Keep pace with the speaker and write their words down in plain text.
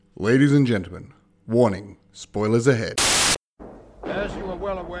Ladies and gentlemen, warning, spoilers ahead. As you are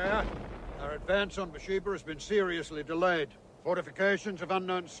well aware, our advance on Beersheba has been seriously delayed. Fortifications of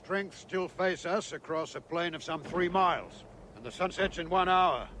unknown strength still face us across a plain of some 3 miles, and the sun sets in 1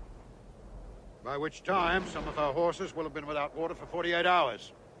 hour, by which time some of our horses will have been without water for 48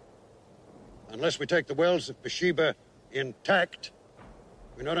 hours. Unless we take the wells of Beersheba intact,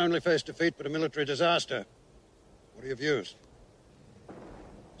 we not only face defeat, but a military disaster. What are your views?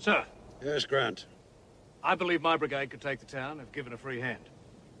 Sir. Yes, Grant. I believe my brigade could take the town if given a free hand.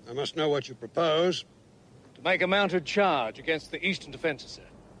 I must know what you propose. To make a mounted charge against the eastern defences, sir.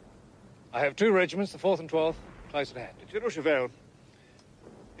 I have 2 regiments, the 4th and 12th, close at hand. General Chauvel,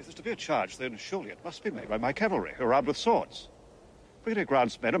 if there's to be a charge, then surely it must be made by my cavalry, who are armed with swords. Brigadier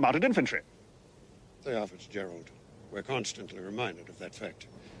Grant's men are mounted infantry. They are, Fitzgerald. We're constantly reminded of that fact.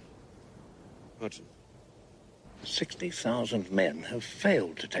 Hudson. 60,000 men have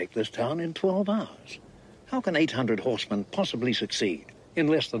failed to take this town in 12 hours. How can 800 horsemen possibly succeed in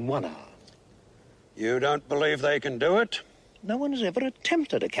less than 1 hour? You don't believe they can do it? No one has ever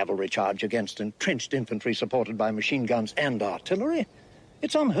attempted a cavalry charge against entrenched infantry supported by machine guns and artillery.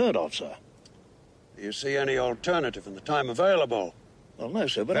 It's unheard of, sir. Do you see any alternative in the time available? Well, no,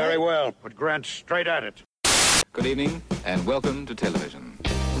 sir, but Very well. Put Grant straight at it. Good evening, and welcome to television.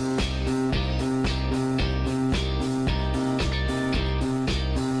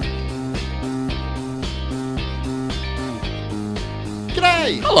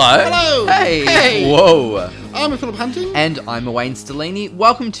 G'day! Hello. Hello! Hey! Whoa! I'm Philip Hunting. And I'm Wayne Stellini.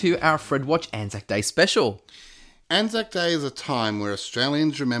 Welcome to our Fred Watch Anzac Day special. Anzac Day is a time where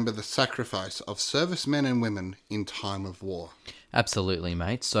Australians remember the sacrifice of servicemen and women in time of war. Absolutely,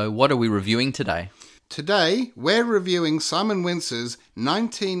 mate. So what are we reviewing today? Today, we're reviewing Simon Wincer's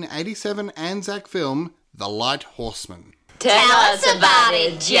 1987 Anzac film, The Light Horseman. Tell us about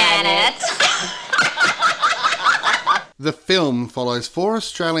it, Janet. The film follows 4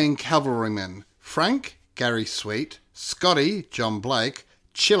 Australian cavalrymen, Frank, Gary Sweet, Scotty, John Blake,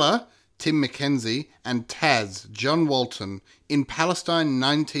 Chiller, Tim McKenzie, and Taz, John Walton, in Palestine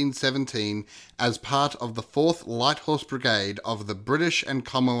 1917 as part of the 4th Light Horse Brigade of the British and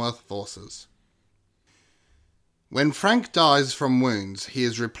Commonwealth Forces. When Frank dies from wounds, he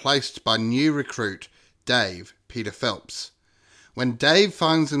is replaced by new recruit, Dave, Peter Phelps. When Dave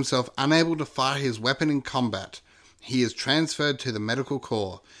finds himself unable to fire his weapon in combat, he is transferred to the Medical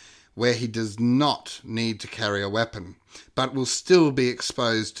Corps, where he does not need to carry a weapon, but will still be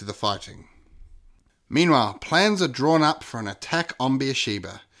exposed to the fighting. Meanwhile, plans are drawn up for an attack on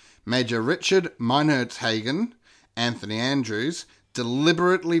Beersheba. Major Richard Meinertzhagen, Anthony Andrews,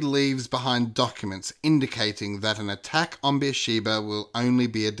 deliberately leaves behind documents indicating that an attack on Beersheba will only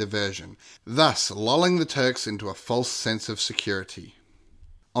be a diversion, thus lulling the Turks into a false sense of security.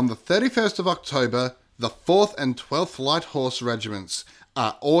 On the 31st of October, the 4th and 12th Light Horse Regiments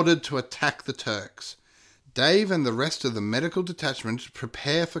are ordered to attack the Turks. Dave and the rest of the medical detachment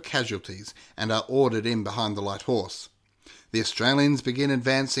prepare for casualties and are ordered in behind the Light Horse. The Australians begin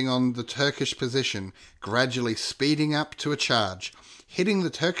advancing on the Turkish position, gradually speeding up to a charge, hitting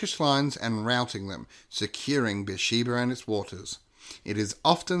the Turkish lines and routing them, securing Beersheba and its waters. It is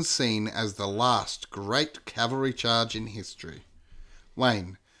often seen as the last great cavalry charge in history.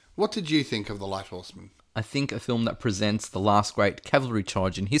 Wayne, what did you think of The Light Horseman? I think a film that presents the last great cavalry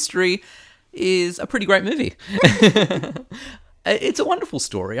charge in history is a pretty great movie. It's a wonderful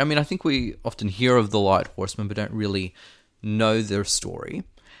story. I mean, I think we often hear of the Light Horseman, but don't really know their story.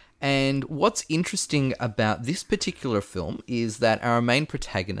 And what's interesting about this particular film is that our main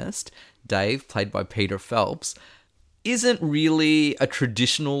protagonist, Dave, played by Peter Phelps, isn't really a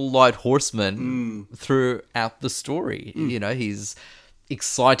traditional light horseman throughout the story. You know, he's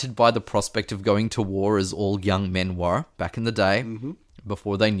excited by the prospect of going to war, as all young men were back in the day,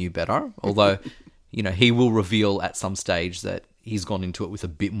 before they knew better. Although, you know, he will reveal at some stage that he's gone into it with a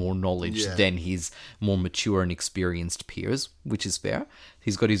bit more knowledge than his more mature and experienced peers, which is fair.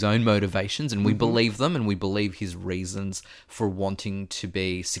 He's got his own motivations, and we believe them, and we believe his reasons for wanting to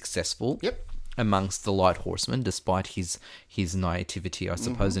be successful amongst the Light Horsemen, despite his naivety, I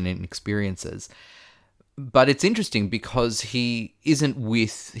suppose, and inexperiences. But it's interesting because he isn't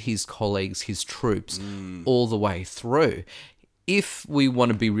with his colleagues, his troops, all the way through. If we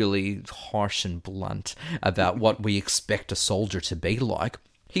want to be really harsh and blunt about what we expect a soldier to be like,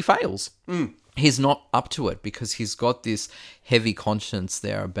 he fails. He's not up to it because he's got this heavy conscience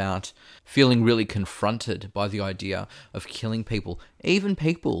there about feeling really confronted by the idea of killing people, even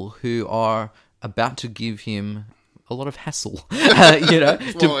people who are about to give him a lot of hassle,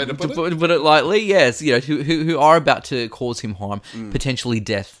 to put it lightly. Yes, you know, who are about to cause him harm, potentially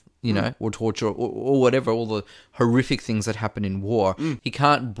death you know, or torture or whatever, all the horrific things that happen in war. He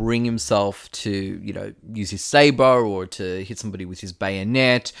can't bring himself to, you know, use his saber or to hit somebody with his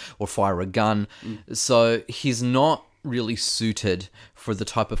bayonet or fire a gun. So he's not really suited for the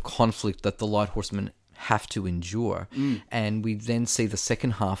type of conflict that the Light Horsemen have to endure. And we then see the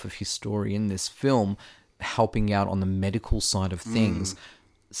second half of his story in this film helping out on the medical side of things.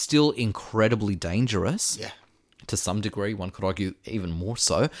 Still incredibly dangerous. Yeah. To some degree, one could argue even more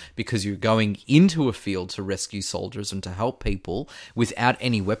so, because you're going into a field to rescue soldiers and to help people without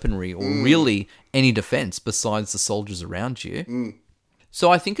any weaponry or really any defense besides the soldiers around you.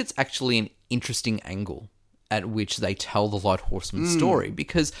 So I think it's actually an interesting angle at which they tell the Light Horseman story,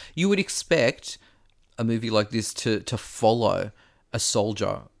 because you would expect a movie like this to follow a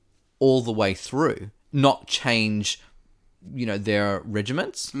soldier all the way through, not change, you know, their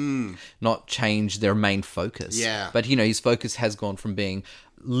regiments, not change their main focus. Yeah. But, you know, his focus has gone from being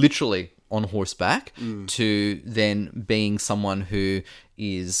literally on horseback to then being someone who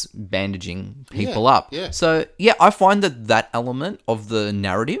is bandaging people up. Yeah. So, yeah, I find that element of the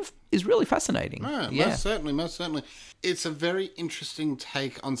narrative is really fascinating. Most certainly. It's a very interesting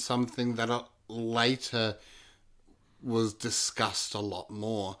take on something that later was discussed a lot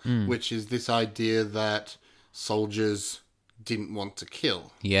more, which is this idea that soldiers didn't want to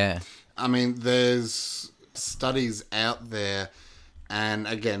kill. Yeah. I mean, there's studies out there, and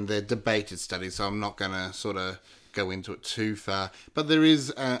again, they're debated studies, so I'm not going to sort of go into it too far, but there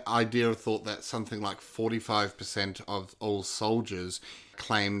is an idea of thought that something like 45% of all soldiers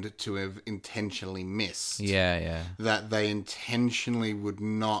claimed to have intentionally missed. Yeah. That they intentionally would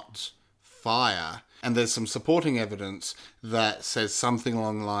not fire. And there's some supporting evidence that says something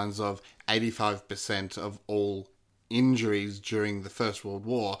along the lines of 85% of all injuries during the First World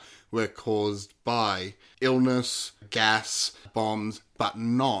War were caused by illness, gas, bombs, but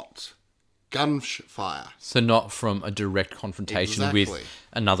not gunfire. So not from a direct confrontation with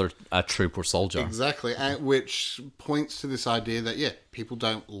another troop or soldier. Exactly, and which points to this idea that, people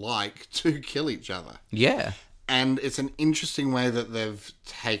don't like to kill each other. Yeah. And it's an interesting way that they've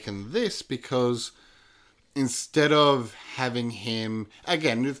taken this, because instead of having him,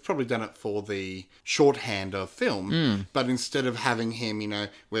 again, they've probably done it for the shorthand of film, but instead of having him, you know,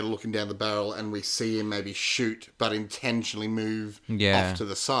 we're looking down the barrel and we see him maybe shoot, but intentionally move off to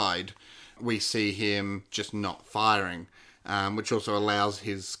the side, we see him just not firing, which also allows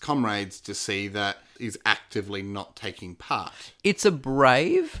his comrades to see that he's actively not taking part. It's a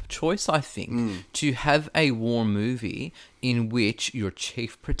brave choice, I think, to have a war movie in which your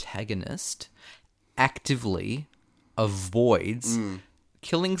chief protagonist actively avoids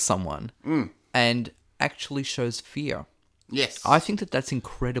killing someone and actually shows fear. Yes. I think that that's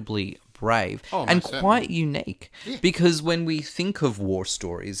incredibly brave and most quite unique, because when we think of war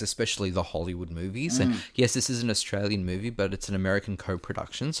stories, especially the Hollywood movies, and yes, this is an Australian movie, but it's an American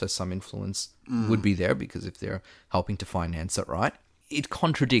co-production, so some influence would be there, because if they're helping to finance it, right? It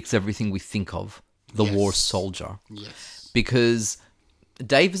contradicts everything we think of the war soldier. Yes. Because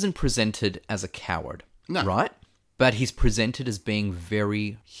Dave isn't presented as a coward, right? But he's presented as being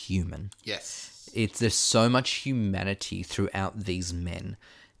very human. Yes. There's so much humanity throughout these men,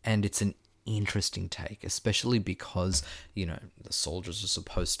 and it's an interesting take, especially because, you know, the soldiers are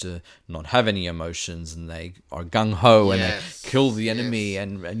supposed to not have any emotions, and they are gung-ho and they kill the enemy,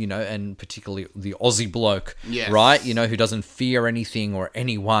 and you know, and particularly the Aussie bloke, right? You know, who doesn't fear anything or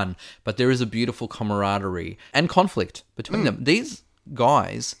anyone, but there is a beautiful camaraderie and conflict between them. These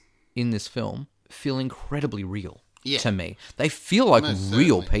guys in this film feel incredibly real to me. They feel like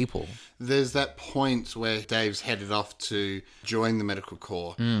real people. There's that point where Dave's headed off to join the medical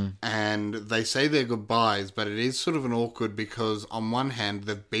corps, and they say their goodbyes, but it is sort of an awkward, because on one hand,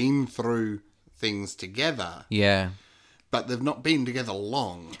 they've been through things together. Yeah. But they've not been together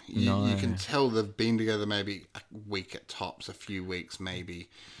long. You can tell they've been together maybe a week at tops, a few weeks maybe.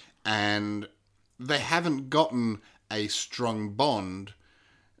 And they haven't gotten a strong bond,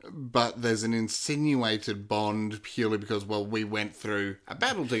 but there's an insinuated bond purely because, well, we went through a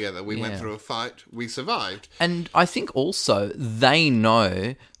battle together. We went through a fight. We survived. And I think also they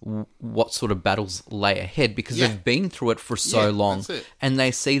know what sort of battles lay ahead, because they've been through it for so long. That's it. And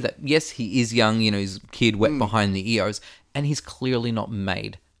they see that, yes, he is young, you know, he's a kid wet behind the ears, and he's clearly not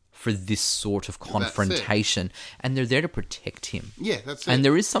made for this sort of confrontation, and they're there to protect him. Yeah, that's it. And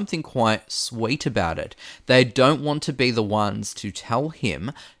there is something quite sweet about it. They don't want to be the ones to tell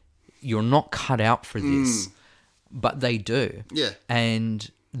him, you're not cut out for this, but they do. Yeah. And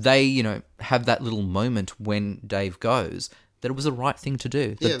they, you know, have that little moment when Dave goes, that it was the right thing to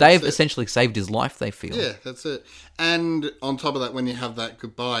do. That Yeah, they've that's it. essentially saved his life, they feel. Yeah, that's it. And on top of that, when you have that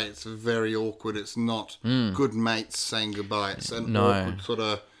goodbye, it's very awkward. It's not good mates saying goodbye. It's an awkward sort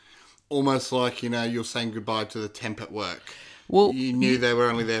of, almost like, you're saying goodbye to the temp at work. Well, you knew they were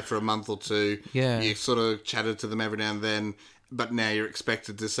only there for a month or two. Yeah. You sort of chatted to them every now and then, but now you're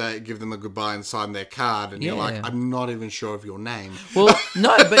expected to give them a goodbye and sign their card, and you're Yeah. like, I'm not even sure of your name. Well,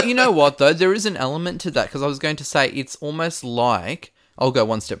 no, but you know what, though? There is an element to that, because I was going to say it's almost like, I'll go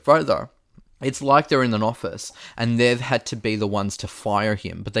one step further. It's like they're in an office, and they've had to be the ones to fire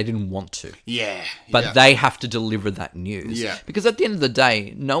him, but they didn't want to. Yeah. But yeah. they have to deliver that news. Yeah. Because at the end of the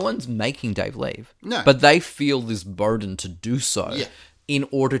day, no one's making Dave leave. No. But they feel this burden to do so. Yeah. In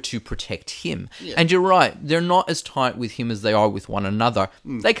order to protect him. Yeah. And you're right, they're not as tight with him as they are with one another.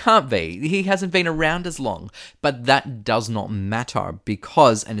 They can't be. He hasn't been around as long. But that does not matter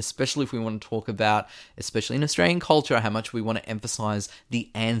because, and especially if we want to talk about, especially in Australian culture, how much we want to emphasize the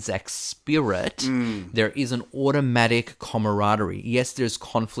Anzac spirit, there is an automatic camaraderie. Yes, there's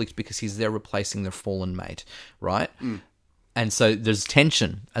conflict because he's there replacing their fallen mate, right? And so there's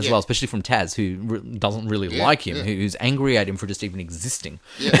tension as well, especially from Taz, who doesn't really like him, who's angry at him for just even existing,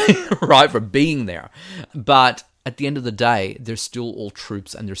 right, for being there. But at the end of the day, they're still all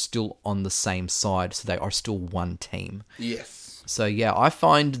troops and they're still on the same side, so they are still one team. Yes. So yeah, I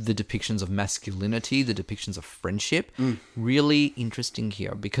find the depictions of masculinity, the depictions of friendship, really interesting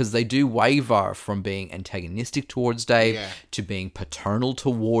here because they do waver from being antagonistic towards Dave to being paternal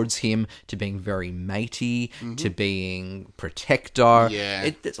towards him, to being very matey, to being protector.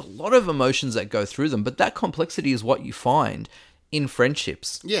 Yeah. There's a lot of emotions that go through them, but that complexity is what you find in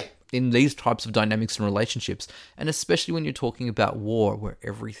friendships. Yeah. In these types of dynamics and relationships, and especially when you're talking about war, where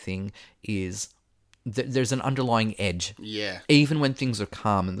everything is... There's an underlying edge. Yeah. Even when things are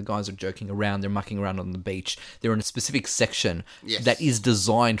calm and the guys are joking around, they're mucking around on the beach, they're in a specific section that is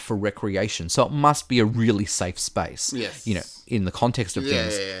designed for recreation. So it must be a really safe space. Yes. In the context of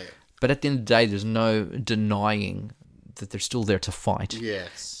things. Yeah. But at the end of the day, there's no denying that they're still there to fight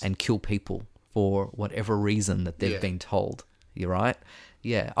and kill people for whatever reason that they've been told. You're right?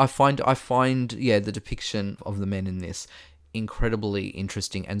 Yeah. I find the depiction of the men in this incredibly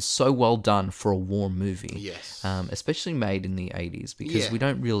interesting and so well done for a war movie. Yes. Especially made in the 80s because we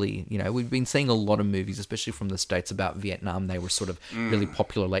don't really, we've been seeing a lot of movies, especially from the States, about Vietnam. They were sort of really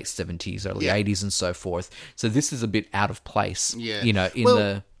popular late 70s, early 80s and so forth. So this is a bit out of place, in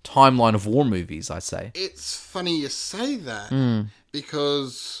the timeline of war movies, I say. It's funny you say that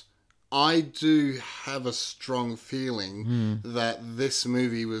because I do have a strong feeling that this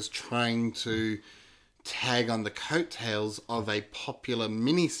movie was trying to tag on the coattails of a popular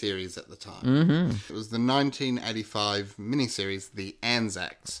miniseries at the time. Mm-hmm. It was the 1985 miniseries, The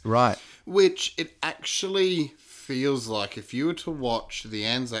Anzacs. Right. Which it actually feels like, if you were to watch the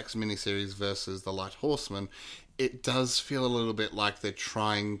Anzacs miniseries versus The Light Horseman, it does feel a little bit like they're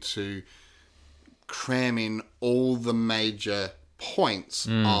trying to cram in all the major points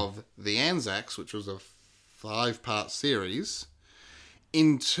of The Anzacs, which was a 5-part series,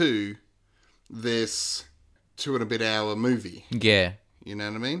 into this 2-and-a-bit-hour movie. Yeah. You know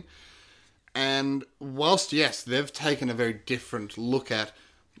what I mean? And whilst, yes, they've taken a very different look at,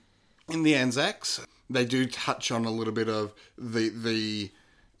 in the Anzacs, they do touch on a little bit of the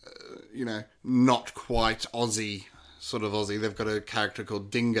not quite Aussie, sort of Aussie. They've got a character called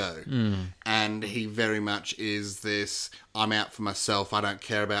Dingo. And he very much is this, I'm out for myself, I don't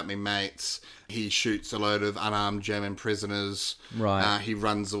care about me mates. He shoots a load of unarmed German prisoners. Right. He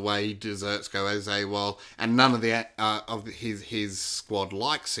runs away, he deserts, goes AWOL, and none of the of his squad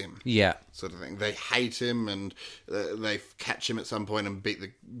likes him. Yeah. Sort of thing. They hate him, and they catch him at some point and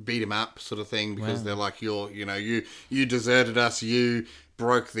beat him up, sort of thing, because they're like, you deserted us, you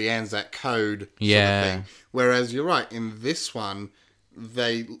broke the Anzac code, sort of thing. Whereas you're right, in this one,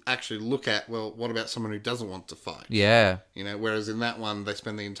 they actually look at, well, what about someone who doesn't want to fight? Yeah. Whereas in that one, they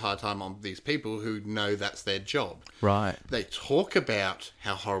spend the entire time on these people who know that's their job. Right. They talk about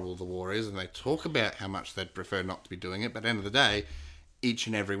how horrible the war is, and they talk about how much they'd prefer not to be doing it, but at the end of the day, each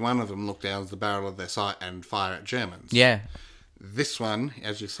and every one of them look down the barrel of their sight and fire at Germans. Yeah. This one,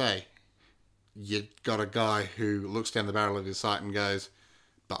 as you say, you got a guy who looks down the barrel of his sight and goes,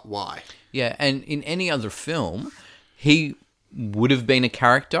 but why? Yeah, and in any other film, he would have been a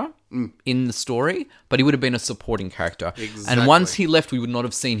character in the story, but he would have been a supporting character. Exactly. And once he left, we would not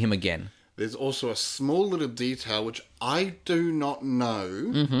have seen him again. There's also a small little detail which I do not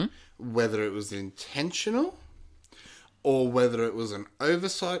know whether it was intentional or whether it was an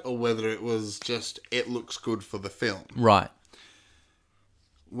oversight or whether it was just, it looks good for the film. Right.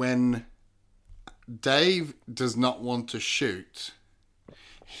 When Dave does not want to shoot.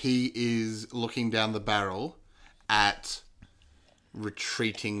 He is looking down the barrel at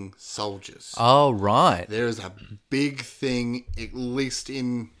retreating soldiers. Oh, right. There is a big thing, at least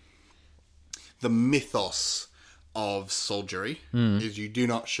in the mythos of soldiery, is you do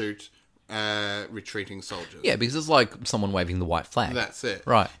not shoot retreating soldiers. Yeah, because it's like someone waving the white flag. That's it.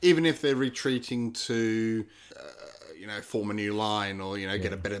 Right. Even if they're retreating to, form a new line or,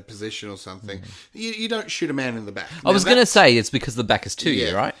 get a better position or something, you don't shoot a man in the back. I was going to say it's because the back is to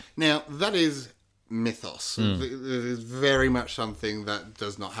you, right? Now, that is mythos. It is very much something that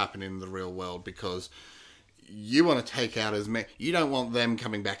does not happen in the real world because you want to take out as many. You don't want them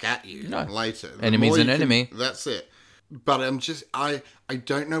coming back at you later. Enemy's an enemy. That's it. But I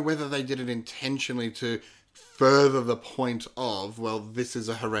don't know whether they did it intentionally to further the point of, well, this is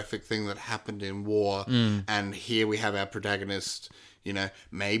a horrific thing that happened in war, and here we have our protagonist.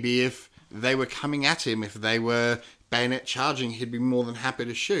 Maybe if they were coming at him, if they were bayonet charging, he'd be more than happy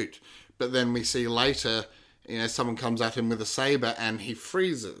to shoot. But then we see later, someone comes at him with a saber and he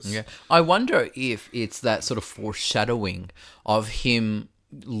freezes. Yeah, I wonder if it's that sort of foreshadowing of him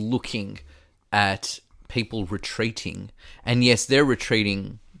looking at people retreating, and yes, they're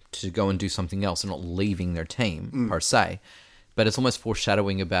retreating to go and do something else and not leaving their team per se, but it's almost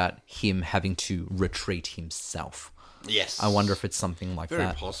foreshadowing about him having to retreat himself. Yes. I wonder if it's something like very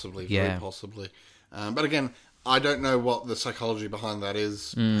that. Possibly, Yeah. very possibly. But again, I don't know what the psychology behind that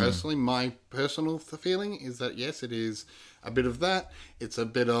is personally. My personal feeling is that, yes, it is a bit of that. It's a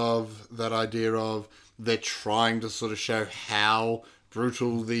bit of that idea of they're trying to sort of show how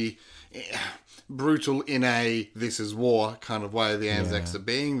brutal in a this is war kind of way the Anzacs are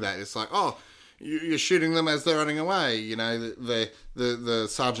being. That it's like, oh, you're shooting them as they're running away. The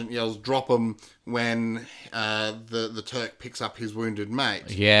sergeant yells, "Drop them!" when the Turk picks up his wounded mate.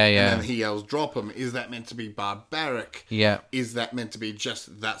 Yeah. And then he yells, "Drop them!" Is that meant to be barbaric? Yeah. Is that meant to be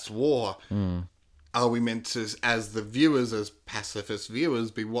just that's war? Are we meant to, as the viewers, as pacifist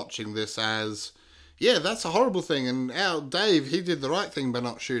viewers, be watching this as, yeah, that's a horrible thing, and our Dave, he did the right thing by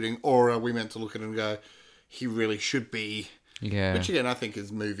not shooting? Or are we meant to look at it and go, he really should be? Yeah. Which again, I think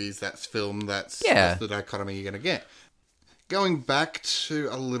is movies, that's film, that's Yeah. the dichotomy you're going to get. Going back to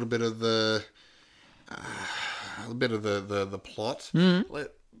a little bit of the plot,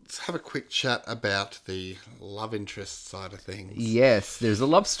 let's have a quick chat about the love interest side of things. Yes, there's a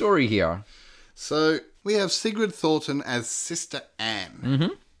love story here. So we have Sigrid Thornton as Sister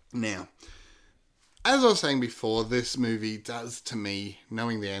Anne. Now, as I was saying before, this movie does, to me,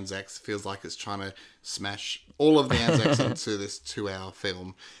 knowing the Anzacs, feels like it's trying to smash all of the Anzacs into this 2-hour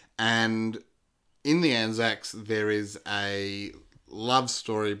film. And in the Anzacs, there is a love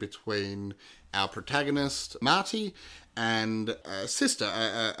story between our protagonist, Marty, and a sister,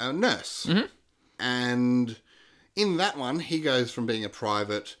 a nurse. And in that one, he goes from being a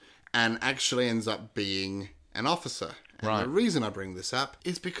private and actually ends up being an officer. And Right. the reason I bring this up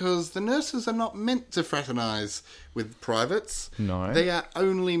is because the nurses are not meant to fraternise with privates. No. They are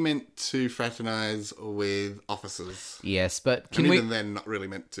only meant to fraternise with officers. Yes, but And can we... even then, not really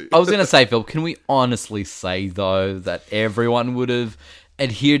meant to. I was going to say, Phil, can we honestly say, though, that everyone would have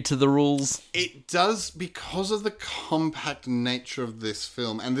adhered to the rules? It does, because of the compact nature of this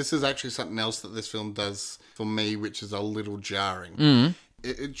film, and this is actually something else that this film does for me, which is a little jarring.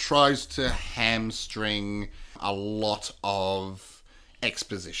 It tries to hamstring a lot of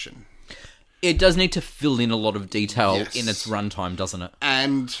exposition. It does need to fill in a lot of detail Yes. in its runtime, doesn't it?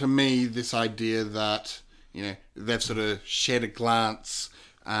 And to me, this idea that, they've sort of shared a glance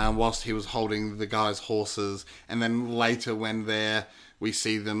whilst he was holding the guy's horses, and then later when we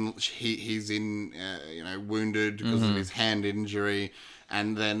see them, he's in, wounded because of his hand injury,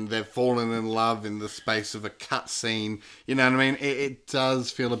 and then they've fallen in love in the space of a cut scene. You know what I mean? It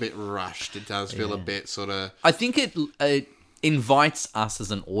does feel a bit rushed. It does feel a bit sort of... I think it invites us as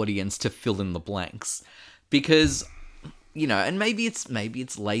an audience to fill in the blanks, because, and maybe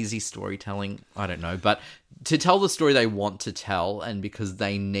it's lazy storytelling, I don't know, but to tell the story they want to tell, and because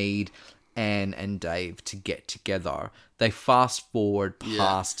they need Anne and Dave to get together, they fast forward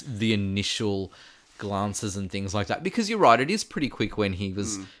past the initial glances and things like that, because you're right, it is pretty quick when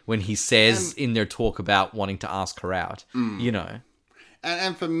he says in their talk about wanting to ask her out,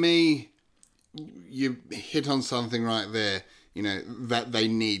 And for me, you hit on something right there, that they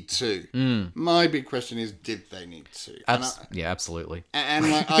need to. My big question is, did they need to? Yeah, absolutely. And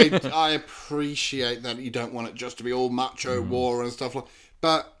I appreciate that you don't want it just to be all macho war and stuff like.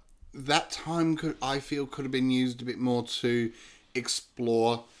 But that time could have been used a bit more to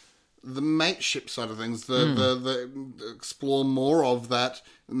explore the mateship side of things, the explore more of that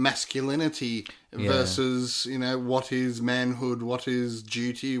masculinity versus, what is manhood, what is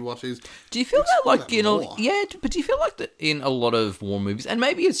duty, what is... Do you feel that, like, more. but do you feel like that in a lot of war movies, and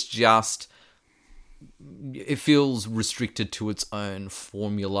maybe it's just... it feels restricted to its own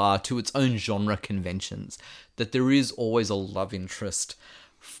formula, to its own genre conventions, that there is always a love interest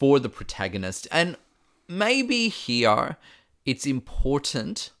for the protagonist. And maybe here it's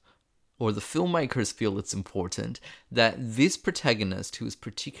important, or the filmmakers feel it's important, that this protagonist, who is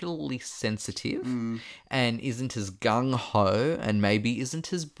particularly sensitive and isn't as gung-ho and maybe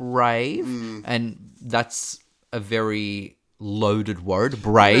isn't as brave, and that's a very... loaded word,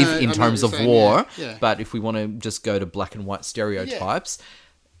 brave, in terms of war, but if we want to just go to black and white stereotypes,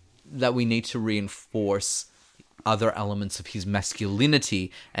 that we need to reinforce other elements of his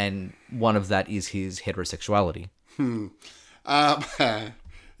masculinity, and one of that is his heterosexuality.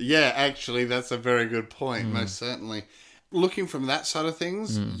 Actually, that's a very good point, most certainly. Looking from that side of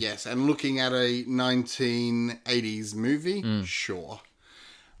things, yes, and looking at a 1980s movie, sure.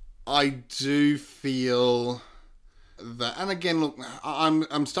 I do feel... that, and again, look,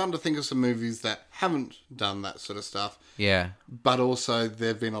 I'm starting to think of some movies that haven't done that sort of stuff. Yeah. But also,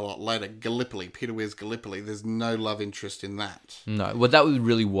 they've been a lot later. Gallipoli, Peter Weir's Gallipoli, there's no love interest in that. No, well, that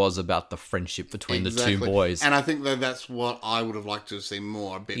really was about the friendship between the two boys. And I think that that's what I would have liked to have seen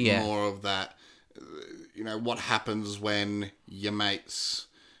more, a bit more of that, what happens when your mates,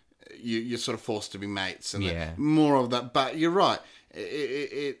 you're sort of forced to be mates, and more of that. But you're right.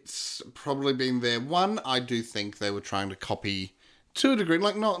 It's probably been there. One, I do think they were trying to copy, to a degree,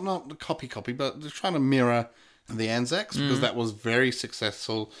 like not copy, but they're trying to mirror the Anzacs, because that was very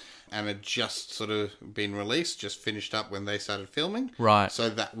successful and had just sort of been released, just finished up when they started filming. Right. So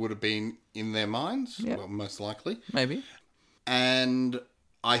that would have been in their minds, well, most likely. Maybe. And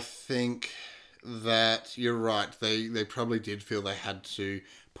I think that you're right. They probably did feel they had to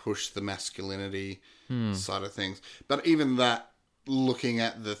push the masculinity side of things. But even that, looking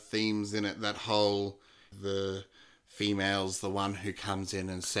at the themes in it, that whole, the female's the one who comes in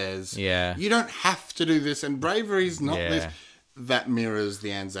and says, you don't have to do this, and bravery's not this. That mirrors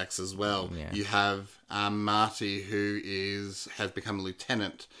the Anzacs as well. Yeah. You have Marty, who has become a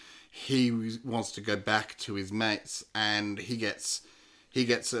lieutenant. He wants to go back to his mates, and he gets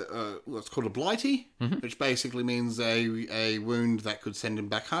what's called a blighty, which basically means a wound that could send him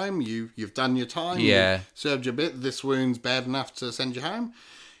back home. You've done your time. You've served your bit. This wound's bad enough to send you home.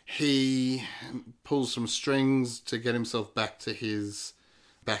 He pulls some strings to get himself back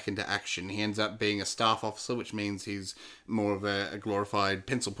into action. He ends up being a staff officer, which means he's more of a glorified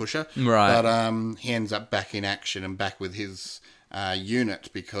pencil pusher. Right. But he ends up back in action and back with his unit,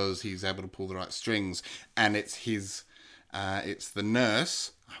 because he's able to pull the right strings. And it's the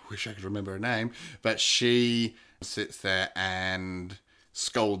nurse, I wish I could remember her name, but she sits there and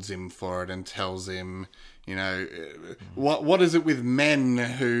scolds him for it and tells him, what is it with men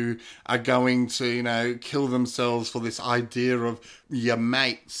who are going to, kill themselves for this idea of your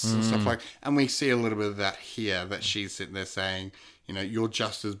mates and stuff like that. And we see a little bit of that here, that she's sitting there saying, you're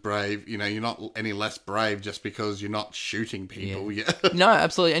just as brave. You're not any less brave just because you're not shooting people. Yeah. No,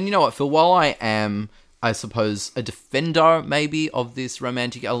 absolutely. And you know what, Phil, while I am, I suppose, a defender maybe of this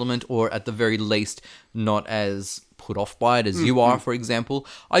romantic element, or at the very least not as put off by it as you are, for example,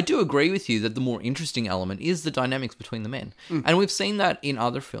 I do agree with you that the more interesting element is the dynamics between the men. And we've seen that in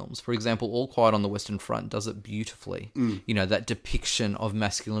other films. For example, All Quiet on the Western Front does it beautifully. That depiction of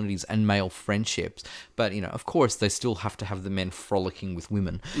masculinities and male friendships. But, of course, they still have to have the men frolicking with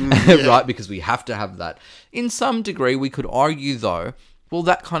women, right? Because we have to have that. In some degree, we could argue, though, well,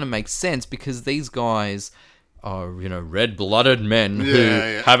 that kind of makes sense, because these guys are, red-blooded men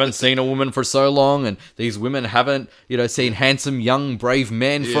who haven't seen a woman for so long, and these women haven't, seen handsome, young, brave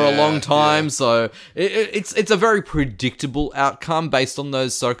men for a long time. So it's a very predictable outcome based on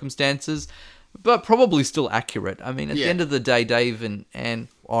those circumstances, but probably still accurate. I mean, at the end of the day, Dave and Anne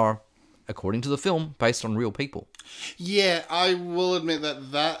are, according to the film, based on real people. Yeah, I will admit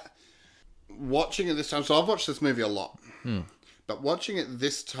that watching it this time, so I've watched this movie a lot. But watching it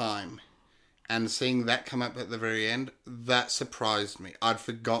this time and seeing that come up at the very end, that surprised me. I'd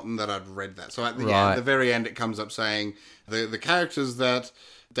forgotten that I'd read that. So at the very end, it comes up saying the characters that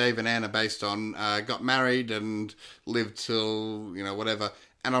Dave and Anne are based on got married and lived till, whatever.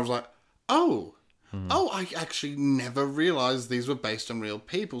 And I was like, I actually never realised these were based on real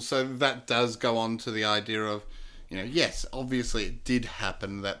people. So that does go on to the idea of, yes, obviously it did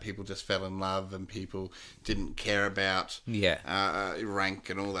happen that people just fell in love and people didn't care about rank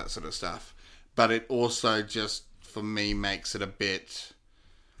and all that sort of stuff. But it also just, for me, makes it a bit...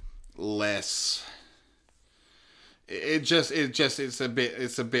 less. It's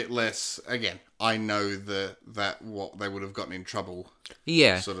a bit less. Again, I know that what they would have gotten in trouble.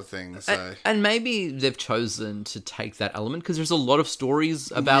 Yeah. Sort of thing. So And maybe they've chosen to take that element because there's a lot of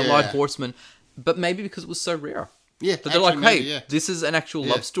stories about Light Horseman, but maybe because it was so rare. Yeah, But they're like, actually, hey, maybe, yeah. this is an actual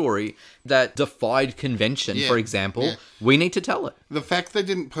love story that defied convention, Yeah, for example. yeah. We need to tell it. The fact they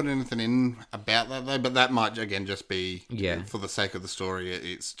didn't put anything in about that, though, but that might, again, just be for the sake of the story.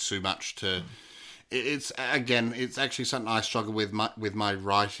 It's too much to... It's actually something I struggle with my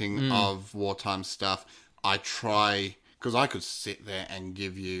writing of wartime stuff. I try... Because I could sit there and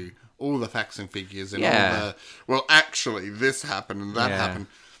give you all the facts and figures and all the... Well, actually, this happened and that happened.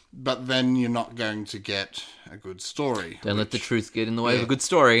 But then you're not going to get a good story. Don't let the truth get in the way of a good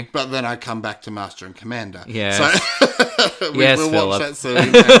story. But then I come back to Master and Commander. Yeah. So we'll watch that soon.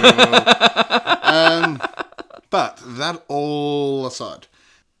 And we will. But that all aside,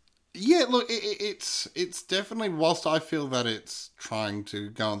 yeah, look, it's definitely, whilst I feel that it's trying to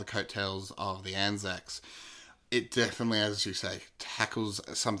go on the coattails of the Anzacs, it definitely, as you say, tackles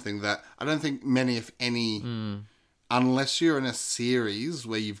something that I don't think many, if any... Unless you're in a series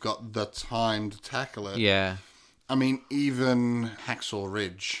where you've got the time to tackle it. Yeah. I mean, even Hacksaw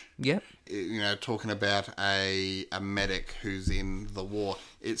Ridge. Yep. You know, talking about a medic who's in the war.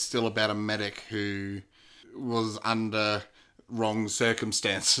 It's still about a medic who was under wrong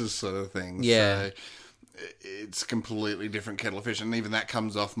circumstances, sort of thing. Yeah. So it's a completely different kettle of fish. And even that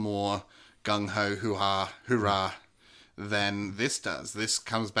comes off more gung-ho, hurrah, than this does. This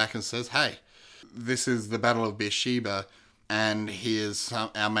comes back and says, hey... This is the Battle of Beersheba, and here's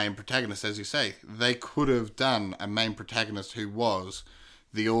our main protagonist, as you say. They could have done a main protagonist who was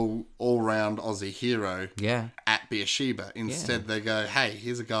the all-round Aussie hero at Beersheba. Instead, they go, hey,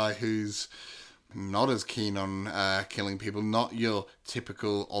 here's a guy who's not as keen on killing people, not your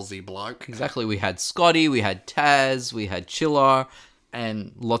typical Aussie bloke. Exactly. We had Scotty, we had Taz, we had Chiller,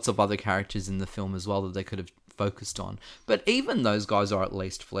 and lots of other characters in the film as well that they could have focused on. But even those guys are at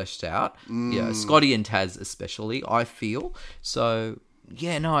least fleshed out. Yeah, Scotty and Taz especially, I feel. So,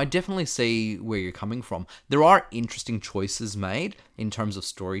 yeah, no, I definitely see where you're coming from. There are interesting choices made in terms of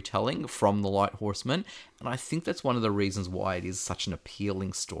storytelling from the Light Horseman, and I think that's one of the reasons why it is such an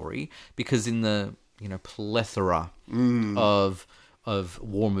appealing story, because in the, you know, plethora of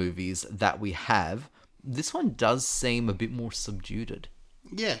war movies that we have, this one does seem a bit more subdued.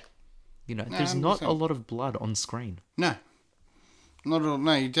 Yeah. You know, there's not a lot of blood on screen. No. Not at all.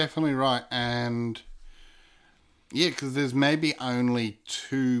 No, you're definitely right. And, yeah, because there's maybe only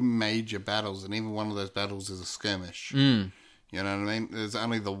 2 major battles, and even one of those battles is a skirmish. You know what I mean? There's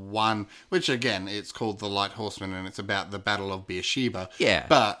only the one, which, again, it's called the Light Horseman, and it's about the Battle of Beersheba. Yeah.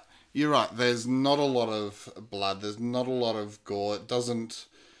 But, you're right, there's not a lot of blood. There's not a lot of gore. It doesn't...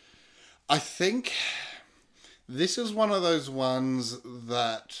 I think this is one of those ones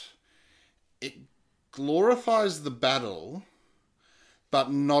that... It glorifies the battle,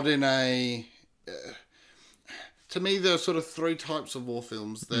 but not in a... to me, there are sort of 3 types of war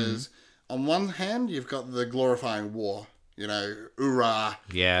films. There's, on one hand, you've got the glorifying war. You know, hoorah.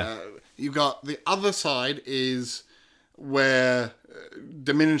 Yeah. You've got the other side is where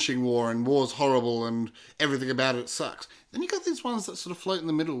diminishing war and war's horrible and everything about it sucks. Then you've got these ones that sort of float in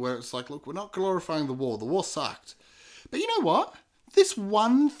the middle where it's like, look, we're not glorifying the war. The war sucked. But you know what? This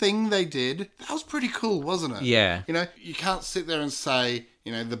one thing they did, that was pretty cool, wasn't it? Yeah. You know, you can't sit there and say,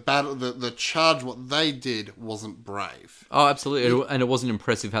 you know, the battle, the charge, what they did wasn't brave. Oh, absolutely. And it wasn't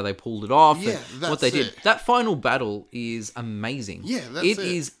impressive how they pulled it off. Yeah, and that's what they did. it. That final battle is amazing. Yeah, that's it. it. It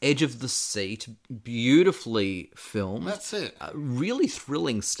is edge of the seat, beautifully filmed. That's it. Really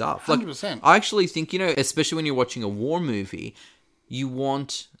thrilling stuff. 100%. I actually think, you know, especially when you're watching a war movie, you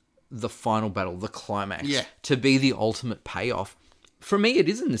want the final battle, the climax, to be the ultimate payoff. For me, it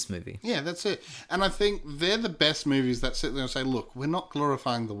is in this movie. Yeah, that's it. And I think they're the best movies that sit there and say, look, we're not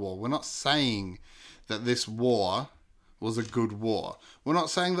glorifying the war. We're not saying that this war was a good war. We're not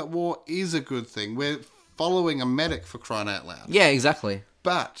saying that war is a good thing. We're following a medic, for crying out loud. Yeah, exactly.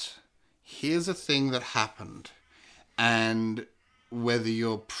 But here's a thing that happened. And whether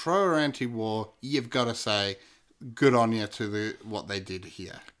you're pro or anti-war, you've got to say, good on you to what they did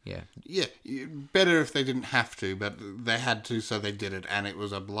here. Yeah. Yeah, better if they didn't have to, but they had to, so they did it, and it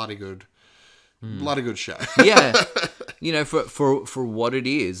was a bloody good show. Yeah. You know, for what it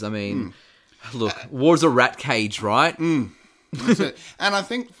is. I mean, look, war's a rat cage, right? That's it. And I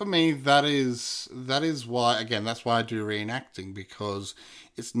think for me, that is why, again, that's why I do reenacting, because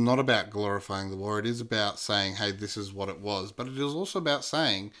it's not about glorifying the war. It is about saying, hey, this is what it was. But it is also about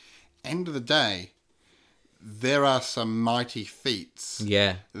saying, end of the day, there are some mighty feats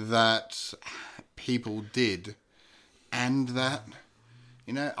Yeah. that people did, and that,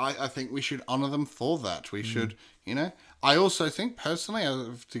 I think we should honour them for that. We should, I also think, personally,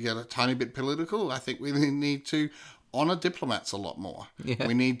 to get a tiny bit political, I think we need to honour diplomats a lot more. Yeah.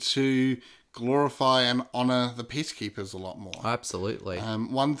 We need to glorify and honour the peacekeepers a lot more. Absolutely.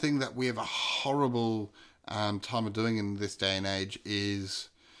 One thing that we have a horrible time of doing in this day and age is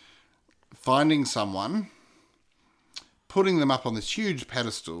finding someone, putting them up on this huge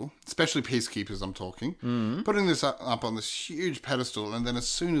pedestal, especially peacekeepers I'm talking, putting this up on this huge pedestal, and then as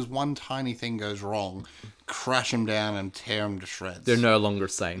soon as one tiny thing goes wrong, crash them down and tear them to shreds. They're no longer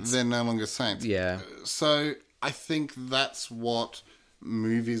saints. They're no longer saints. Yeah. So I think that's what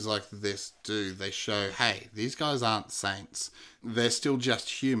movies like this do. They show, hey, these guys aren't saints. They're still just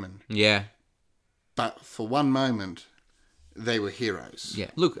human. Yeah. But for one moment, they were heroes.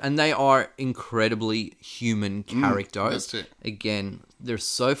 Yeah. Look, and they are incredibly human characters. That's it. Again, they're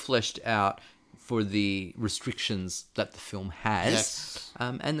so fleshed out for the restrictions that the film has. Yes.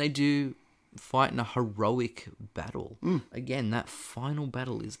 And they do fight in a heroic battle. Again, that final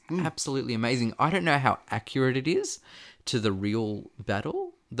battle is absolutely amazing. I don't know how accurate it is to the real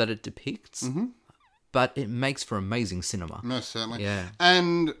battle that it depicts, but it makes for amazing cinema. Most certainly. Yeah.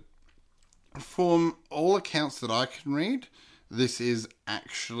 And from all accounts that I can read, this is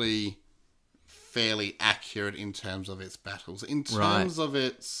actually fairly accurate in terms of its battles. In terms of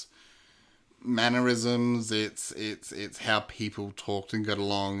its mannerisms, it's how people talked and got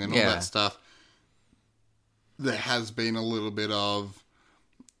along and all that stuff. There has been a little bit of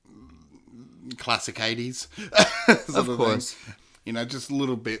classic 80s. Of course. Thing. Just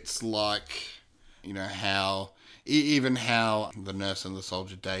little bits like, how... Even how the nurse and the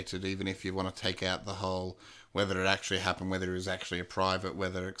soldier dated, even if you want to take out the whole, whether it actually happened, whether it was actually a private,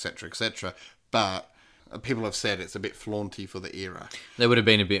 whether, etc., etc. But people have said it's a bit flaunty for the era. There would have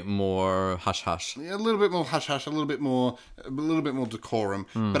been a bit more hush-hush. Yeah, a little bit more hush-hush, a little bit more decorum.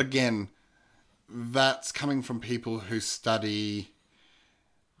 But again, that's coming from people who study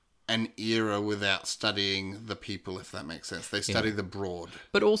an era without studying the people, if that makes sense. They study the broad.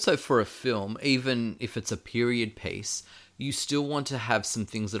 But also for a film, even if it's a period piece, you still want to have some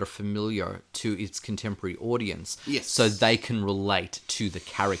things that are familiar to its contemporary audience. Yes. So they can relate to the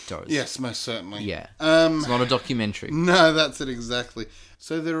characters. Yes, most certainly. Yeah. It's not a documentary. No, that's it exactly.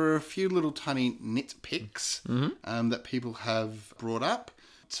 So there are a few little tiny nitpicks that people have brought up.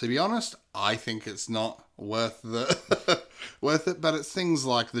 To be honest, I think it's not worth it, but it's things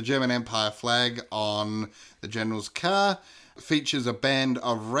like the German Empire flag on the general's car features a band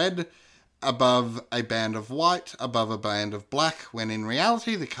of red above a band of white above a band of black, when in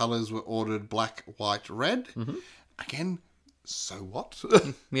reality the colours were ordered black, white, red. Again, so what?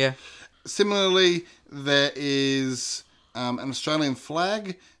 Yeah. Similarly, there is an Australian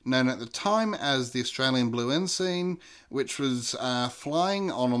flag known at the time as the Australian Blue Ensign, which was flying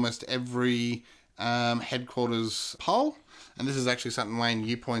on almost every headquarters pole. And this is actually something, Wayne,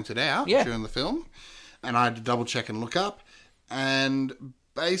 you pointed out during the film. And I had to double check and look up. And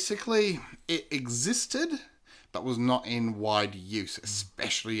basically, it existed, but was not in wide use,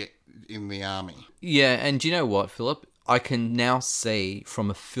 especially in the army. Yeah, and do you know what, Philip? I can now see from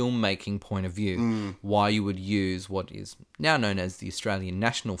a filmmaking point of view why you would use what is now known as the Australian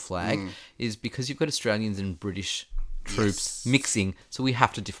national flag, is because you've got Australians and British troops mixing, so we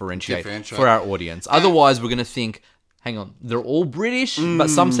have to differentiate for our audience. Otherwise, we're going to think, hang on, they're all British, but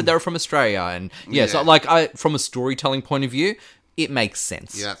some said they were from Australia. And so from a storytelling point of view, it makes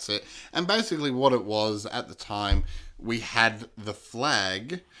sense. Yeah, that's it. And basically what it was at the time, we had the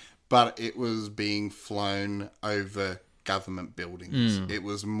flag, but it was being flown over government buildings. It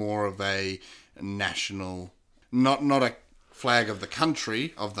was more of a national, not a flag of the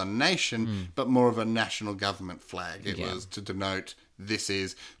country, of the nation, but more of a national government flag. It was to denote this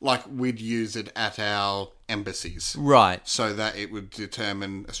is, like we'd use it at our embassies. Right. So that it would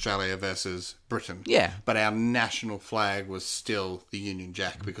determine Australia versus Britain. Yeah. But our national flag was still the Union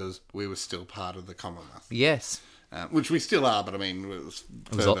Jack because we were still part of the Commonwealth. Yes. Which we still are, but I mean, it was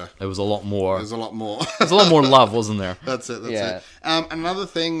further. There was a lot more. There's a lot more. There's a lot more love, wasn't there? That's it. Another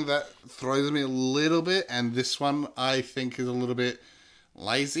thing that throws me a little bit, and this one I think is a little bit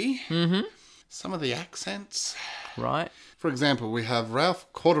lazy. Some of the accents. Right. For example, we have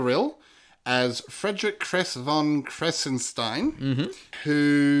Ralph Corderil as Frederick Kress von Kressenstein,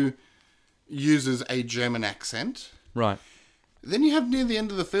 who uses a German accent. Right. Then you have near the end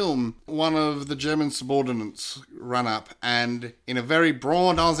of the film, one of the German subordinates run up and, in a very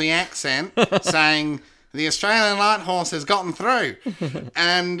broad Aussie accent, saying, "The Australian light horse has gotten through."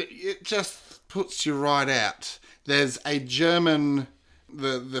 And it just puts you right out. There's a German,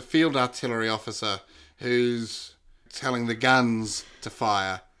 the field artillery officer who's telling the guns to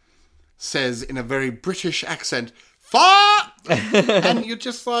fire, says in a very British accent, "Fire!" And you're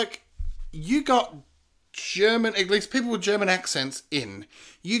just like, you got German, at least people with German accents in.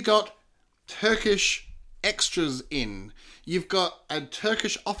 You got Turkish extras in. You've got a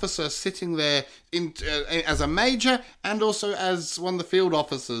Turkish officer sitting there as a major and also as one of the field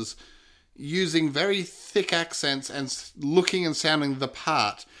officers, using very thick accents and looking and sounding the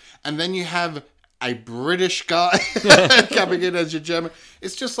part. And then you have a British guy coming in as your German.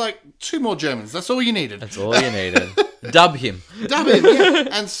 It's just like 2 more Germans. That's all you needed. That's all you needed. Dub him. Dub him, yeah.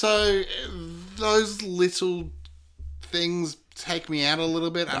 And so those little things take me out a little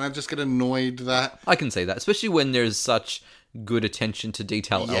bit, and I just get annoyed that... I can see that, especially when there's such good attention to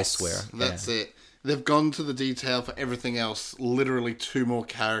detail elsewhere. That's it. They've gone to the detail for everything else, literally 2 more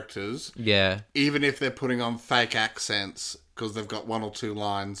characters. Yeah. Even if they're putting on fake accents, because they've got 1 or 2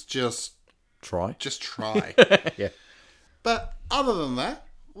 lines, just try. Yeah. But other than that,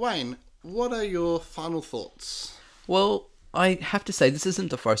 Wayne, what are your final thoughts? Well, I have to say, this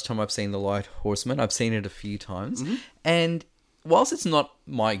isn't the first time I've seen The Light Horseman. I've seen it a few times. Mm-hmm. And whilst it's not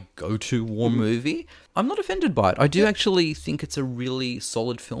my go-to war movie, I'm not offended by it. I do actually think it's a really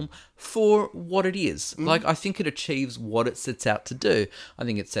solid film for what it is. Like, I think it achieves what it sets out to do. I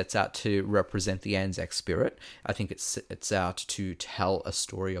think it sets out to represent the Anzac spirit. I think it sets out to tell a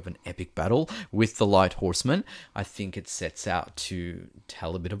story of an epic battle with the Light Horseman. I think it sets out to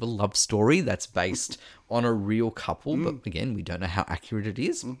tell a bit of a love story that's based on a real couple. But again, we don't know how accurate it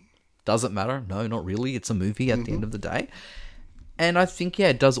is. Does it matter? No, not really. It's a movie at the end of the day. And I think,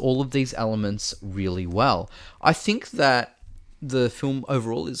 it does all of these elements really well. I think that the film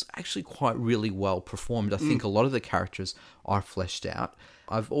overall is actually quite really well performed. I think a lot of the characters are fleshed out.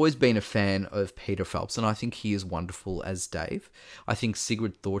 I've always been a fan of Peter Phelps, and I think he is wonderful as Dave. I think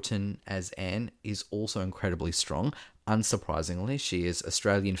Sigrid Thornton as Anne is also incredibly strong. Unsurprisingly, she is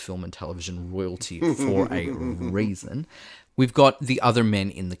Australian film and television royalty for a reason. We've got the other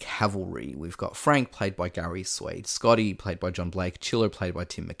men in the cavalry. We've got Frank, played by Gary Swade, Scotty, played by John Blake, Chiller, played by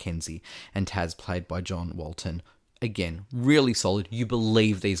Tim McKenzie, and Taz, played by John Walton. Again, really solid. You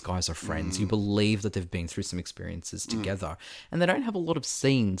believe these guys are friends. You believe that they've been through some experiences together. And they don't have a lot of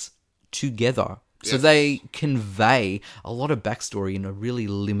scenes together. So they convey a lot of backstory in a really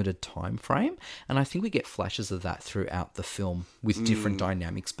limited time frame. And I think we get flashes of that throughout the film with different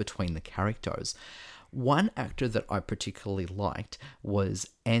dynamics between the characters. One actor that I particularly liked was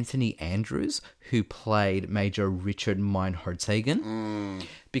Anthony Andrews, who played Major Richard Meinhardshagen.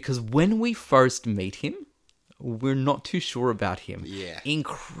 Because when we first meet him, we're not too sure about him. Yeah.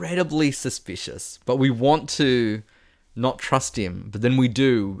 Incredibly suspicious. But we want to not trust him. But then we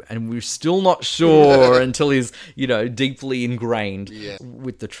do, and we're still not sure until he's, deeply ingrained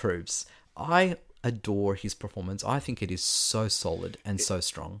with the troops. I adore his performance. I think it is so solid and so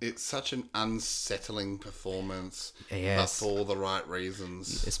strong. It's such an unsettling performance, Yes. but for all the right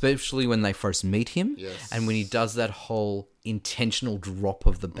reasons. Especially when they first meet him, and when he does that whole intentional drop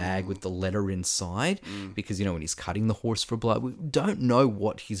of the bag with the letter inside, because, when he's cutting the horse for blood, we don't know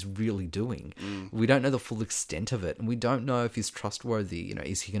what he's really doing. We don't know the full extent of it, and we don't know if he's trustworthy.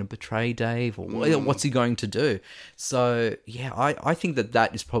 Is he going to betray Dave, or what's he going to do? So, I think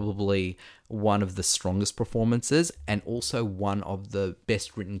that is probably one of the strongest performances, and also one of the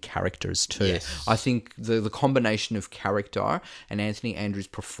best written characters too. Yes. I think the combination of character and Anthony Andrews'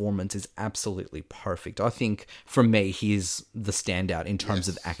 performance is absolutely perfect. I think, for me, he is the standout in terms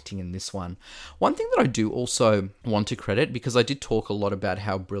of acting in this one. One thing that I do also want to credit, because I did talk a lot about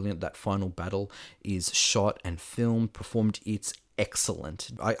how brilliant that final battle is shot and filmed, performed, it's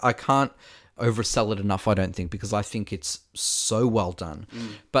excellent. I can't oversell it enough, I don't think, because I think it's so well done.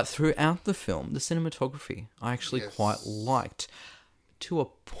 But throughout the film, the cinematography I actually quite liked, to a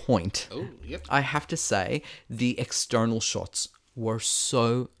point. I have to say, the external shots were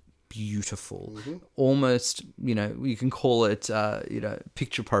so beautiful. Almost, you can call it,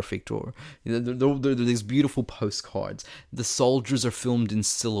 picture perfect, or they're these beautiful postcards. The soldiers are filmed in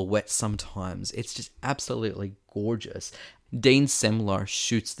silhouette sometimes. It's just absolutely gorgeous. Dean Semler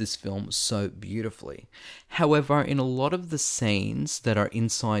shoots this film so beautifully. However, in a lot of the scenes that are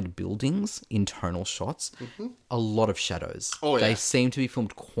inside buildings, internal shots, a lot of shadows. They seem to be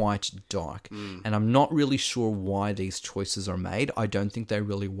filmed quite dark. And I'm not really sure why these choices are made. I don't think they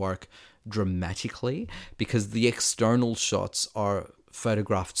really work dramatically, because the external shots are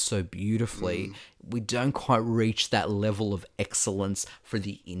photographed so beautifully. We don't quite reach that level of excellence for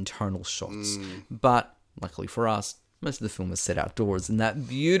the internal shots. But luckily for us, most of the film is set outdoors in that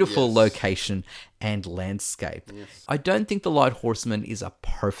beautiful Yes. location and landscape. I don't think The Light Horseman is a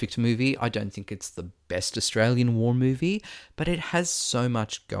perfect movie. I don't think it's the best Australian war movie, but it has so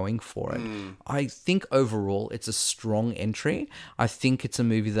much going for it. I think overall it's a strong entry. I think it's a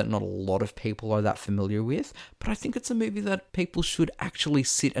movie that not a lot of people are that familiar with, but I think it's a movie that people should actually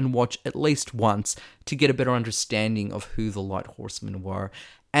sit and watch at least once to get a better understanding of who the Light Horsemen were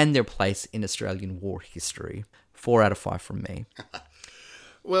and their place in Australian war history. 4 out of 5 from me.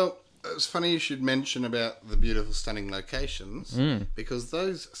 Well, it's funny you should mention about the beautiful, stunning locations, because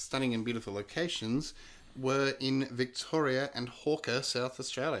those stunning and beautiful locations were in Victoria and Hawker, South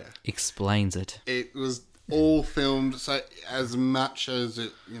Australia. Explains it. It was all filmed, so as much as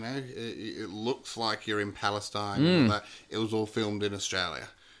it looks like you're in Palestine and all that, it was all filmed in Australia.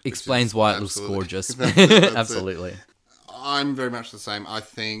 Explains why it looks absolutely- gorgeous. That's it. Absolutely. I'm very much the same. I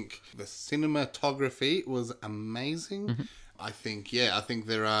think the cinematography was amazing. I think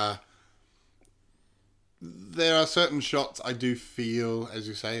there are certain shots I do feel, as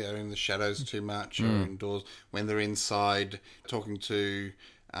you say, are in the shadows too much or indoors. When they're inside talking to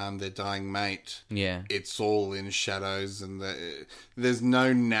their dying mate, Yeah. it's all in shadows, and there's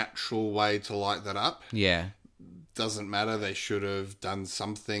no natural way to light that up. Yeah. Doesn't matter. They should have done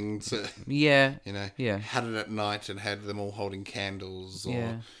something to, Yeah. Yeah. had it at night and had them all holding candles, or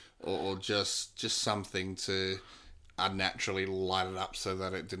Yeah. or just something to unnaturally light it up so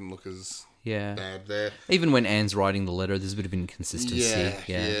that it didn't look as Yeah. bad there. Even when Anne's writing the letter, there's a bit of inconsistency.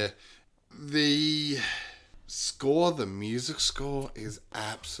 Yeah. The score, the music score, is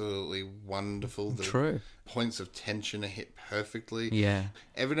absolutely wonderful. The True. points of tension are hit perfectly. Yeah.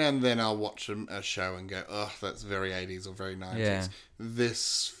 Every now and then I'll watch a show and go, oh, that's very 80s or very 90s. Yeah.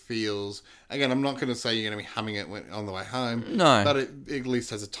 This feels... Again, I'm not going to say you're going to be humming it on the way home. No. But it at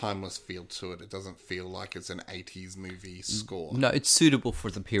least has a timeless feel to it. It doesn't feel like it's an 80s movie score. No, it's suitable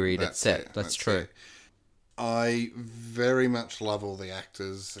for the period it's That's set. it, That's true. it. I very much love all the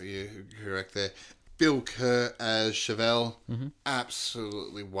actors who act there. Bill Kerr as Chevelle,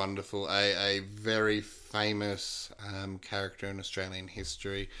 absolutely wonderful. A very famous character in Australian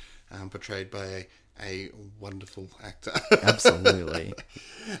history, portrayed by a wonderful actor. Absolutely.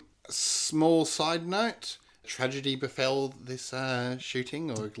 Small side note, tragedy befell this shooting,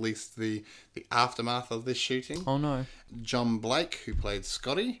 or at least the aftermath of this shooting. Oh, no. John Blake, who played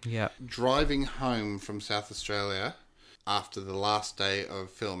Scotty, Yeah. driving home from South Australia after the last day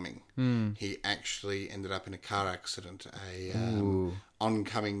of filming, he actually ended up in a car accident,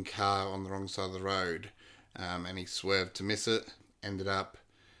 oncoming car on the wrong side of the road, and he swerved to miss it, ended up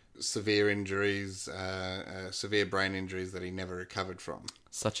severe injuries, severe brain injuries that he never recovered from.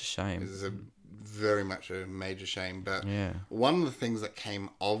 Such a shame. It's very much a major shame, but Yeah. one of the things that came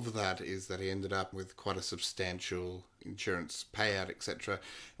of that is that he ended up with quite a substantial insurance payout, etc.,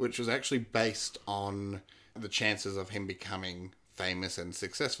 which was actually based on the chances of him becoming famous and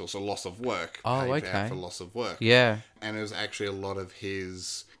successful. So loss of work. Oh, paid okay. out for loss of work. Yeah. And it was actually a lot of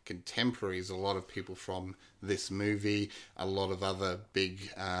his contemporaries, a lot of people from this movie, a lot of other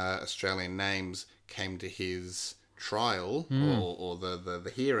big Australian names came to his trial or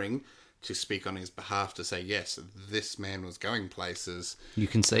the hearing to speak on his behalf, to say, yes, this man was going places. You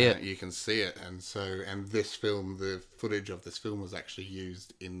can see it. You can see it. And this film, the footage of this film was actually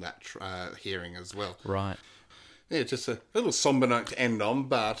used in that hearing as well. Right. Yeah, just a little somber note to end on,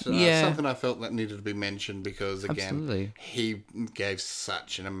 but Yeah. something I felt that needed to be mentioned because, again, Absolutely. he gave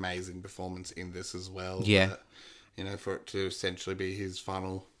such an amazing performance in this as well. Yeah. That, for it to essentially be his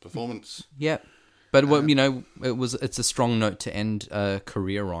final performance. Yeah. But it's a strong note to end a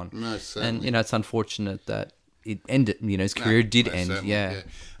career on. No, certainly. And it's unfortunate that it ended. His career did No, end. certainly, Yeah.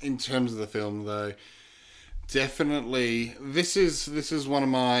 In terms of the film, though, definitely this is one of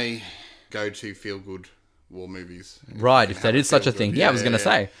my go-to feel-good war movies. Right. You If can that have is such a feel-good. thing. Yeah, I was going to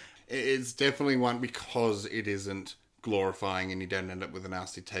say. It's definitely one because it isn't glorifying and you don't end up with a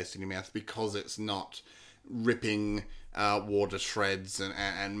nasty taste in your mouth, because it's not ripping war to shreds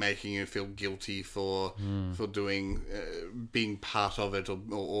and making you feel guilty for doing being part of it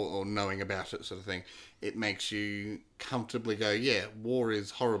or knowing about it, sort of thing. It makes you comfortably go, yeah, war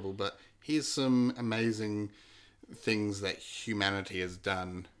is horrible, but here's some amazing things that humanity has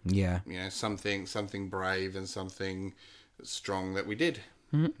done. Yeah. Something brave and something strong that we did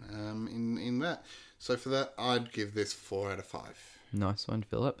in that. So for that, I'd give this 4 out of 5. Nice one,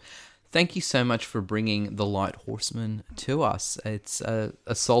 Philip. Thank you so much for bringing The Light Horseman to us. It's a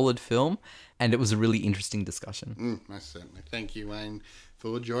solid film, and it was a really interesting discussion. Most certainly. Thank you, Wayne,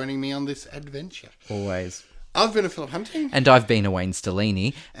 for joining me on this adventure. Always. I've been a Philip Hunting. And I've been a Wayne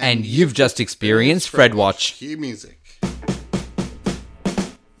Stellini. And you've just experienced Fred Watch. Cue music.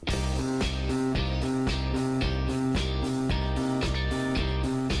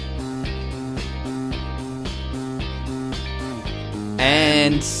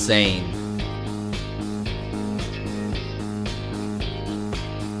 And scene.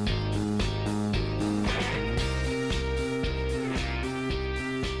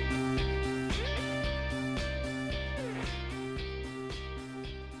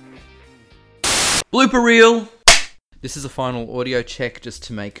 Blooper reel. This is a final audio check just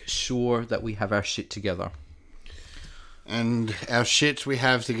to make sure that we have our shit together. And our shit we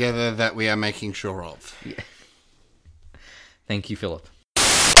have together that we are making sure of. Yeah. Thank you, Philip.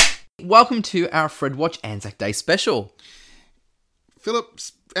 Welcome to our Fred Watch Anzac Day special.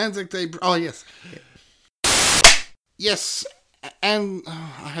 Philip's Anzac Day... Oh, yes. Yes. And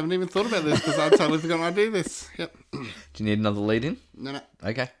I haven't even thought about this because I totally forgot I do this. Yep. Do you need another lead in? No.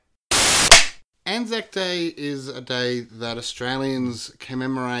 Okay. Anzac Day is a day that Australians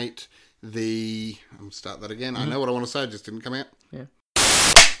commemorate the... I'll start that again. I know what I want to say, it just didn't come out. Yeah.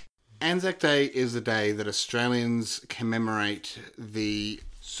 Anzac Day is a day that Australians commemorate the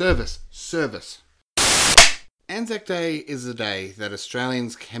service. Anzac Day is a day that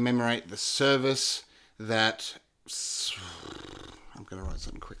Australians commemorate the service that... I'm going to write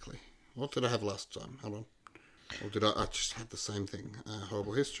something quickly. What did I have last time? Hold on. Or did I just had the same thing?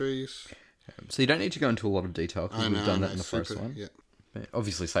 Horrible histories... So you don't need to go into a lot of detail because we've done that in the super, first one. Yeah.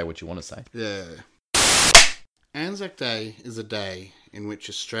 Obviously say what you want to say. Yeah. Anzac Day is a day in which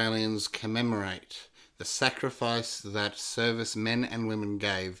Australians commemorate the sacrifice that servicemen and women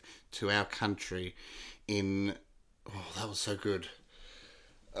gave to our country in... Oh, that was so good.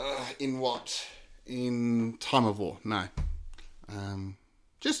 In what? In time of war? No.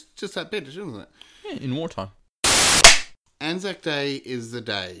 Just that bit, isn't it? Yeah, in wartime. Anzac Day is a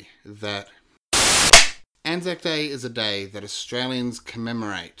day that Australians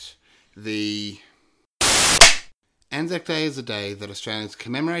commemorate the... Anzac Day is a day that Australians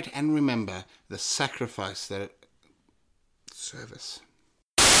commemorate and remember the sacrifice that... Service.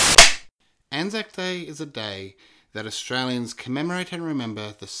 Anzac Day is a day that Australians commemorate and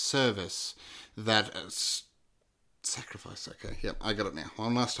remember the service that... Sacrifice, okay. Yep, I got it now.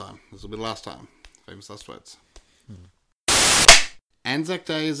 One last time. This will be the last time. Famous last words. Anzac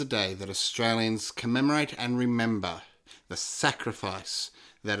Day is a day that Australians commemorate and remember the sacrifice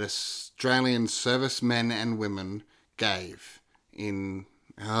that Australian servicemen and women gave in...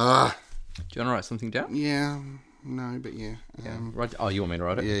 Do you want to write something down? Yeah. No, but yeah. Right. Oh, you want me to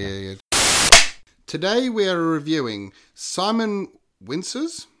write it? Yeah. Today we are reviewing Simon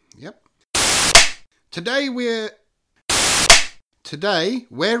Wincer's... Yep. Today we're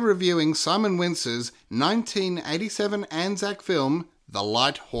reviewing Simon Wincer's 1987 Anzac film, The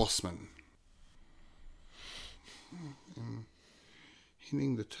Light Horseman.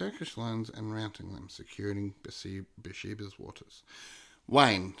 Hitting the Turkish lines and routing them, securing Beersheba's waters.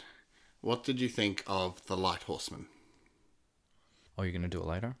 Wayne, what did you think of The Light Horseman? Oh, you're going to do it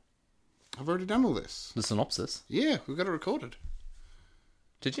later? I've already done all this. The synopsis? Yeah, we've got it recorded.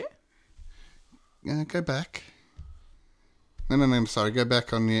 Did you? Go back. No, sorry. Go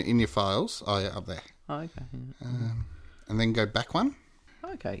back in your files. Oh, yeah, up there. Oh, okay. And then go back one.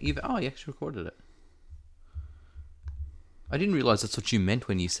 Okay. You actually recorded it. I didn't realise that's what you meant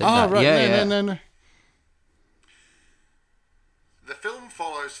when you said that. Oh, right. Yeah, No. The film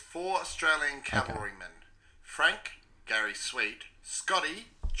follows 4 Australian cavalrymen. Frank, Gary Sweet, Scotty,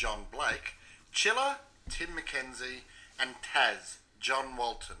 John Blake, Chiller, Tim McKenzie, and Taz, John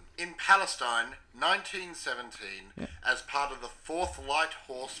Walton, in Palestine, 1917, as part of the 4th Light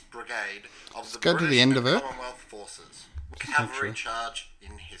Horse Brigade of the British and Commonwealth Forces. Cavalry charge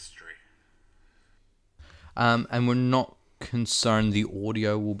in history. And we're not concerned the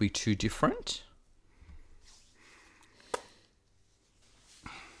audio will be too different?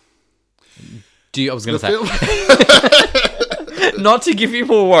 I was going to say... Not to give you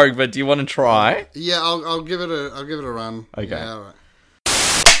more work, but do you want to try? Yeah, I'll give it a run. Okay. Yeah, all right.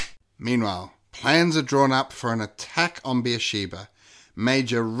 Meanwhile, plans are drawn up for an attack on Beersheba.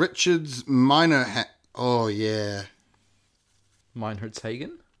 Major Richards Meinertz... Oh, yeah.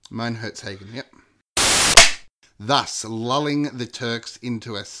 Meinertz-Hagen? Meinertz-Hagen, yep. Thus, lulling the Turks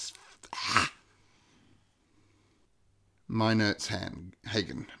into a... Meinertz-Hagen.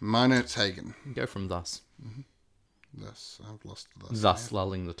 Go from thus. Mm-hmm. Thus, I've lost thus. Thus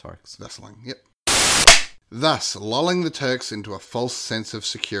lulling the Turks. Thus lulling, yep. Thus, lulling the Turks into a false sense of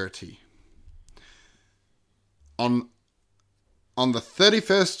security. On the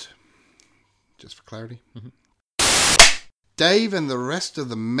 31st... Just for clarity. Mm-hmm. Dave and the rest of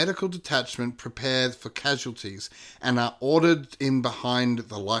the medical detachment prepare for casualties and are ordered in behind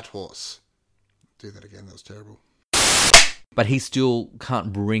the Light Horse. Do that again, that was terrible. But he still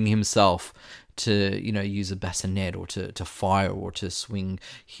can't bring himself to, use a bassinet or to fire or to swing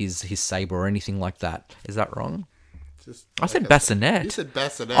his saber or anything like that. Is that wrong? I said bassinet. You said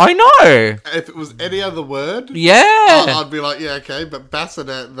bassinet. I know. If it was any other word, Yeah. I'd be like, yeah, okay. But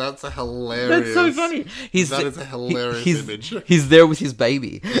bassinet, that's a hilarious. That's so funny. That is a hilarious image. He's there with his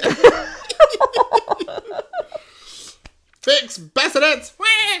baby. Fix bassinets.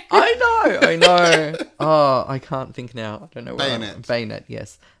 I know. Oh, I can't think now. I don't know where Bayonet. Bayonet,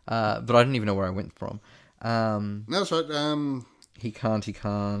 yes. But I don't even know where I went from. No, that's right. He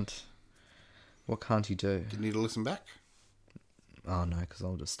can't. What can't he do? Do you need to listen back? Oh, no, because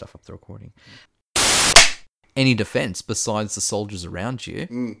I'll just stuff up the recording. Any defense besides the soldiers around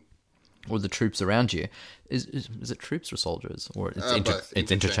you, or the troops around you, is it troops or soldiers? Or it's, both.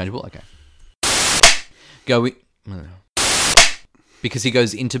 it's interchangeable? Okay. Because he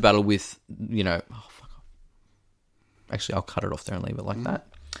goes into battle with, oh, fuck off. Actually, I'll cut it off there and leave it like that.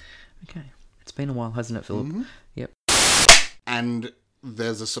 Okay. It's been a while, hasn't it, Philip? Mm-hmm. Yep. And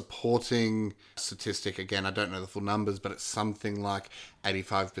there's a supporting statistic. Again, I don't know the full numbers, but it's something like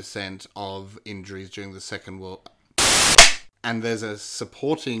 85% of injuries during the Second World. And there's a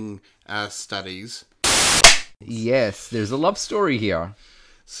supporting studies. Yes, there's a love story here.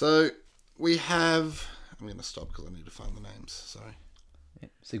 So we have... I'm going to stop because I need to find the names. Sorry. Yeah,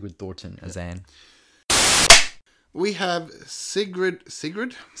 Sigrid Thornton as Anne. We have Sigrid,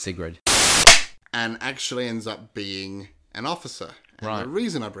 and actually ends up being an officer. And Right. the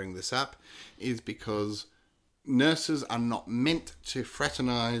reason I bring this up is because nurses are not meant to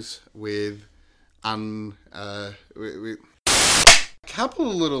fraternize with a couple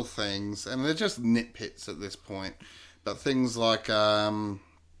of little things, and they're just nitpicks at this point. But things like, sorry,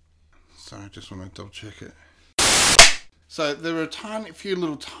 I just want to double check it. So there are a few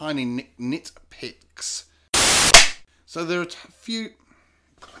little tiny nitpicks. So there are a few...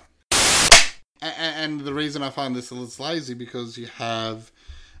 And the reason I find this a little lazy because you have...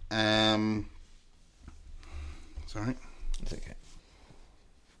 sorry. It's okay.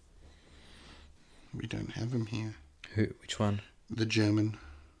 We don't have him here. Which one? The German.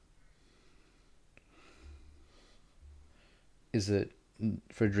 Is it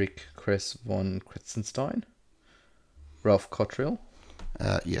Friedrich Kress von Kretzenstein? Ralph Cottrell?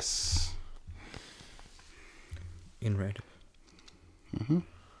 Yes. In red. Mm-hmm.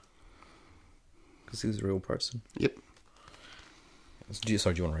 Because he was a real person. Yep. Do you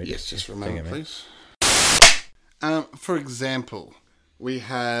want to read it? Yes, just for a Take moment, it, mate. please. For example, we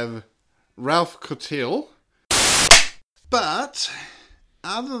have Ralph Cottrell, but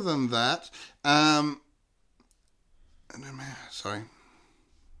other than that, sorry.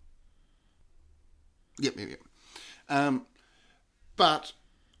 Yep. But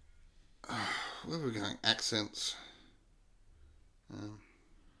where are we going? Accents.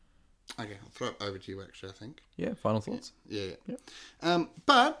 Okay, I'll throw it over to you. Actually, I think. Yeah. Final thoughts. Yeah. Yep.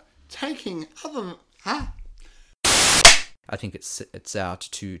 But taking other than I think it's out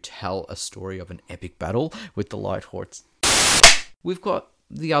to tell a story of an epic battle with the Light Horse. We've got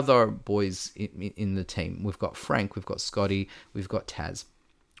the other boys in the team. We've got Frank, we've got Scotty, we've got Taz.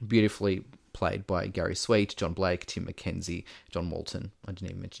 Beautifully played by Gary Sweet, John Blake, Tim McKenzie, John Walton. I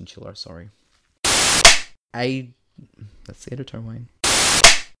didn't even mention Chiller, sorry. That's the editor, Wayne.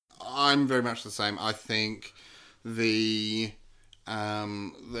 I'm very much the same. I think the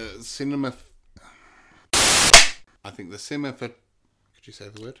cinema... Could you say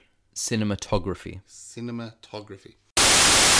the word? Cinematography. Cinematography.